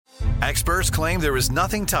Experts claim there is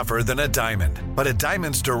nothing tougher than a diamond. But at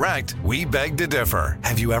Diamonds Direct, we beg to differ.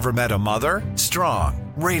 Have you ever met a mother?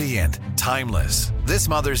 Strong, radiant, timeless. This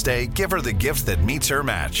Mother's Day, give her the gift that meets her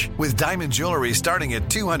match. With diamond jewelry starting at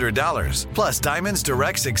 $200. Plus Diamonds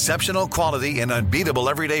Direct's exceptional quality and unbeatable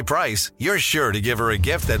everyday price, you're sure to give her a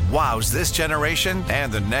gift that wows this generation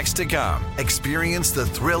and the next to come. Experience the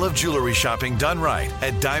thrill of jewelry shopping done right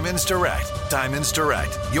at Diamonds Direct. Diamonds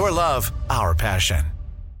Direct. Your love, our passion.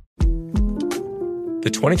 The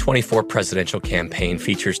 2024 presidential campaign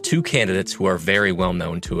features two candidates who are very well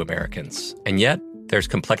known to Americans. And yet, there's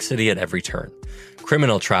complexity at every turn.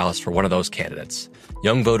 Criminal trials for one of those candidates.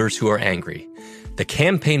 Young voters who are angry. The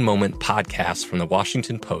Campaign Moment podcast from the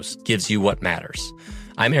Washington Post gives you what matters.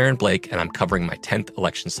 I'm Aaron Blake, and I'm covering my 10th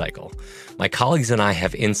election cycle. My colleagues and I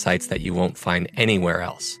have insights that you won't find anywhere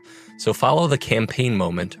else. So follow the Campaign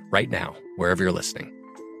Moment right now, wherever you're listening.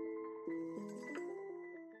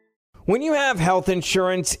 When you have health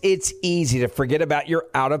insurance, it's easy to forget about your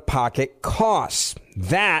out-of-pocket costs.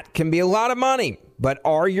 That can be a lot of money, but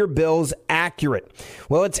are your bills accurate?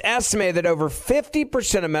 Well, it's estimated that over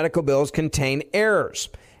 50% of medical bills contain errors.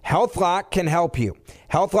 HealthLock can help you.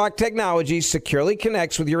 HealthLock technology securely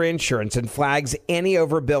connects with your insurance and flags any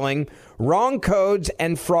overbilling, wrong codes,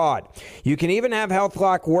 and fraud. You can even have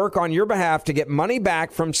HealthLock work on your behalf to get money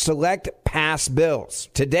back from select past bills.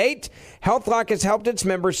 To date, HealthLock has helped its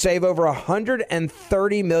members save over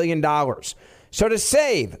 $130 million. So to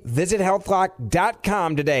save, visit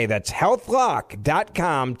healthlock.com today. That's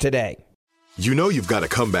healthlock.com today. You know you've got a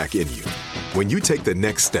comeback in you. When you take the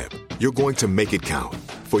next step, you're going to make it count.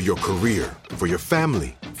 For your career, for your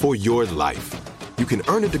family, for your life. You can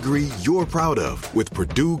earn a degree you're proud of with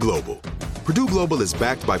Purdue Global. Purdue Global is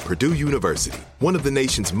backed by Purdue University, one of the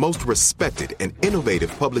nation's most respected and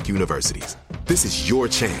innovative public universities. This is your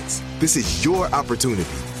chance. This is your opportunity.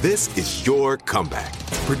 This is your comeback.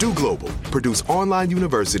 Purdue Global, Purdue's online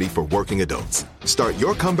university for working adults. Start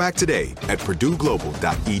your comeback today at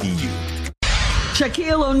purdueglobal.edu.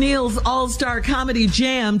 Shaquille O'Neal's All-Star Comedy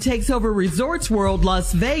Jam takes over Resorts World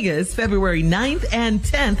Las Vegas February 9th and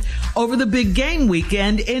 10th over the big game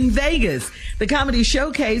weekend in Vegas. The comedy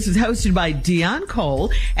showcase is hosted by Dion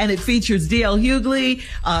Cole, and it features D.L. Hughley,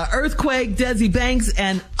 Earthquake, Desi Banks,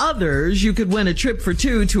 and others. You could win a trip for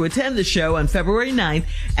two to attend the show on February 9th,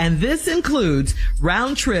 and this includes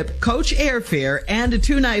round-trip coach airfare and a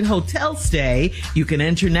two-night hotel stay. You can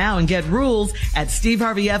enter now and get rules at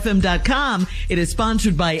steveharveyfm.com. It is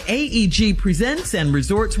sponsored by AEG Presents and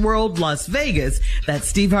Resorts World Las Vegas.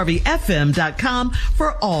 That's steveharveyfm.com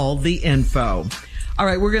for all the info. All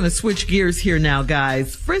right, we're going to switch gears here now,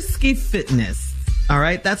 guys. Frisky Fitness. All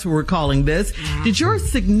right, that's what we're calling this. Did your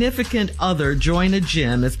significant other join a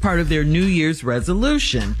gym as part of their New Year's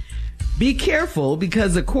resolution? Be careful,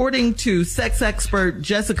 because according to sex expert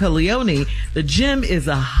Jessica Leone, the gym is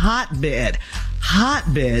a hotbed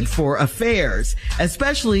for affairs,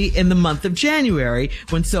 especially in the month of January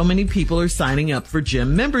when so many people are signing up for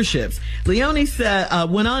gym memberships. Leone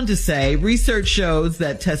went on to say, research shows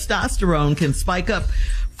that testosterone can spike up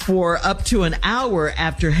for up to an hour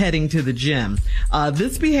after heading to the gym.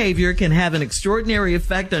 This behavior can have an extraordinary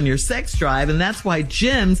effect on your sex drive, and that's why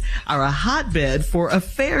gyms are a hotbed for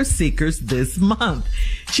affair seekers this month.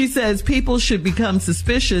 She says people should become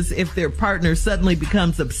suspicious if their partner suddenly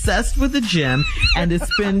becomes obsessed with the gym and is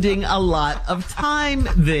spending a lot of time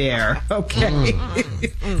there. Okay.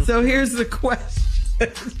 So here's the question.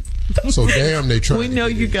 So damn, they try. We know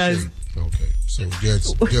you guys. Okay. So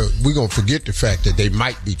we're going to forget the fact that they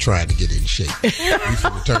might be trying to get in shape. We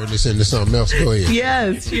should turn this into something else. Go ahead.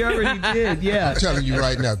 Yes, you already did. Yeah. I'm telling you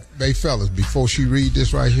right now, hey fellas, before she read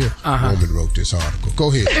this right here, woman wrote this article.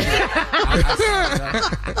 Go ahead.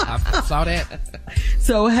 I saw that.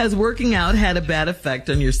 So has working out had a bad effect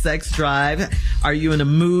on your sex drive? Are you in a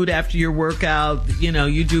mood after your workout? You know,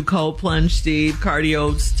 you do cold plunge, Steve,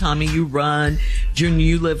 cardio, Tommy, you run, Junior,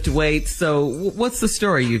 you lift weights. So what's the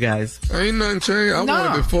story, you guys? Ain't nothing changed. I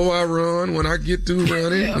want it before I run, when I get through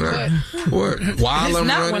running. While I'm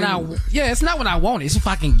running. It's not when I want it. It's if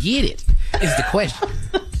I can get it, is the question.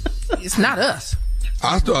 It's not us.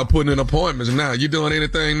 I start putting in appointments now. You doing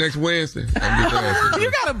anything next Wednesday? I'm just asking. You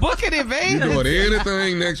got to book it in advance. You doing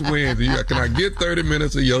anything next Wednesday? Can I get 30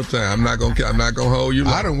 minutes of your time? I'm not gonna hold you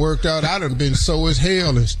long. I done worked out. I done been sore as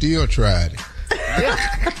hell and still tried it.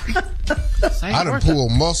 I done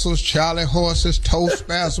pulled muscles, Charlie horses, toe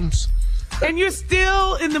spasms. And you're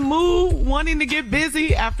still in the mood wanting to get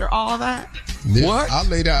busy after all that? Yeah, What? I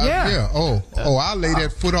lay that. Yeah. I lay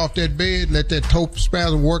that foot off that bed, let that toe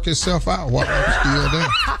spasm work itself out while I'm still there.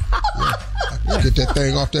 Yeah. Get that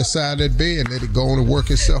thing off that side of that bed, let it go on and work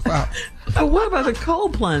itself out. But what about the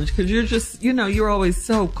cold plunge? Because you're just, you're always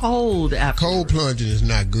so cold after. Cold plunging is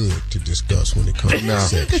not good to discuss when it comes to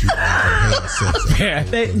sex. You don't have sex.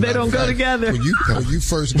 They don't go together. When you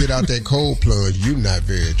first get out that cold plunge, you're not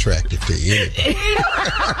very attracted to anybody.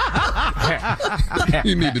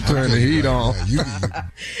 You need to turn the heat on.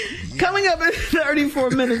 Coming up at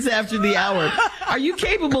 34 minutes after the hour, are you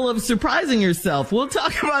capable of surprising yourself? We'll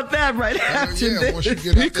talk about that right after this. Once you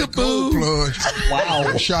get out that cold plunge,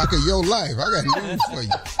 wow, shock of your life. I got news for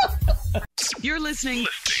you. You're listening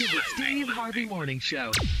to the Steve Harvey Morning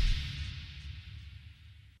Show.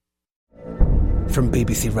 From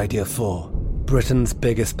BBC Radio 4, Britain's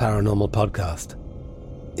biggest paranormal podcast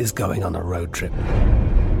is going on a road trip.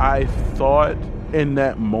 I thought in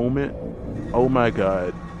that moment, oh my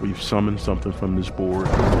God, we've summoned something from this board.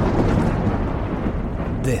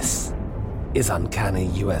 This is Uncanny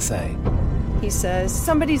USA. He says,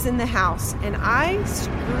 somebody's in the house, and I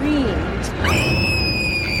screamed.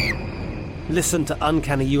 Listen to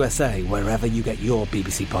Uncanny USA wherever you get your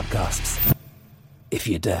BBC podcasts, if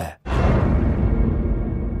you dare.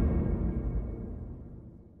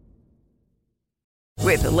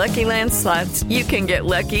 With the Lucky Land Slots, you can get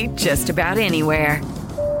lucky just about anywhere.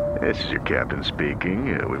 This is your captain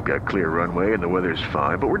speaking. We've got clear runway and the weather's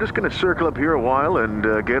fine, but we're just going to circle up here a while and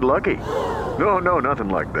get lucky. No, nothing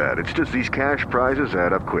like that. It's just these cash prizes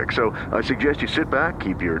add up quick. So I suggest you sit back,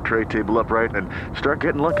 keep your tray table upright, and start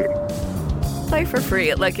getting lucky. Play for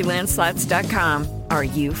free at LuckyLandSlots.com. Are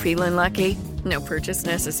you feeling lucky? No purchase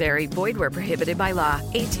necessary. Void where prohibited by law.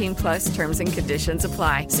 18+ terms and conditions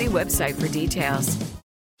apply. See website for details.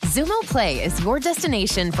 Zumo Play is your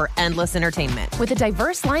destination for endless entertainment. With a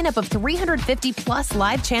diverse lineup of 350+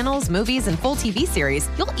 live channels, movies, and full TV series,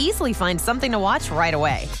 you'll easily find something to watch right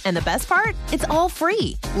away. And the best part? It's all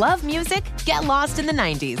free. Love music? Get lost in the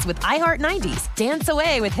 90s with iHeart 90s, dance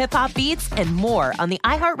away with hip-hop beats, and more on the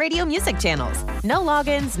iHeartRadio music channels. No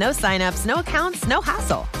logins, no signups, no accounts, no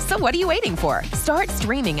hassle. So what are you waiting for? Start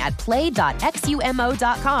streaming at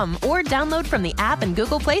play.xumo.com or download from the app and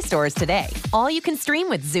Google Play stores today. All you can stream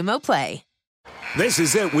with Zumo Play. This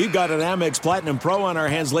is it. We've got an Amex Platinum Pro on our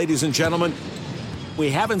hands, ladies and gentlemen. We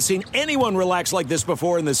haven't seen anyone relax like this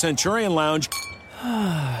before in the Centurion Lounge.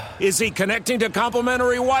 Is he connecting to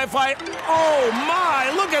complimentary Wi-Fi? Oh,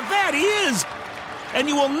 my! Look at that! He is! And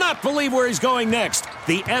you will not believe where he's going next.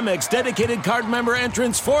 The Amex dedicated card member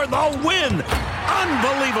entrance for the win!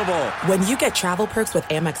 Unbelievable! When you get travel perks with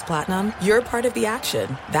Amex Platinum, you're part of the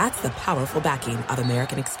action. That's the powerful backing of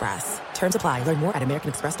American Express. Terms apply. Learn more at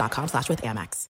americanexpress.com/withAmex.